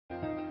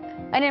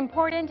An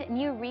important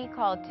new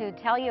recall to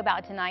tell you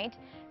about tonight.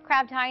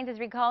 Kraft Heinz is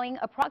recalling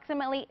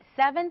approximately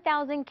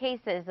 7,000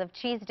 cases of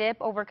cheese dip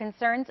over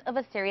concerns of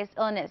a serious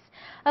illness.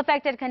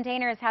 Affected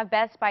containers have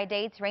best by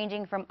dates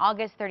ranging from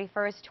August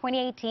 31st,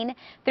 2018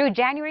 through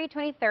January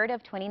 23rd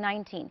of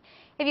 2019.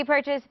 If you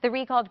purchase the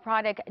recalled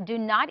product, do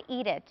not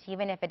eat it,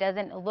 even if it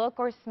doesn't look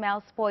or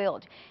smell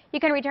spoiled.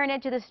 You can return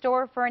it to the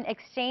store for an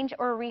exchange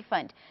or a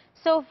refund.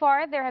 So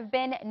far, there have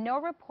been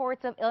no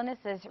reports of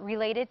illnesses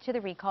related to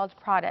the recalled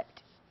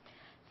product.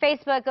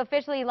 Facebook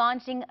officially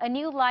launching a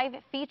new live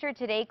feature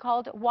today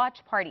called Watch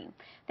Party.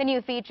 The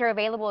new feature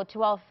available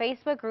to all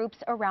Facebook groups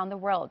around the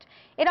world.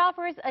 It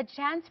offers a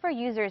chance for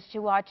users to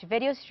watch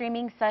video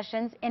streaming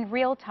sessions in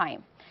real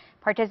time.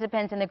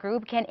 Participants in the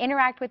group can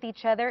interact with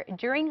each other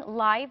during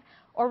live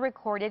or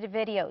recorded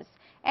videos.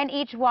 And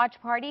each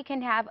watch party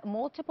can have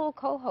multiple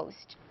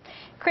co-hosts.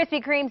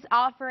 Krispy Kreme's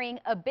offering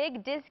a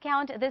big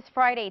discount this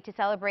Friday to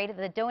celebrate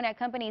the donut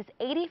company's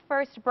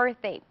 81st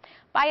birthday.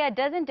 Buy a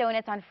dozen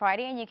donuts on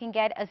Friday and you can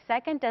get a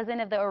second dozen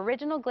of the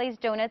original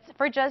glazed donuts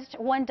for just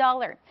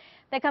 $1.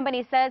 The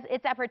company says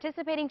it's at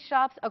participating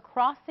shops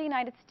across the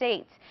United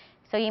States,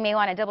 so you may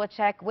want to double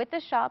check with the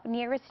shop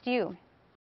nearest you.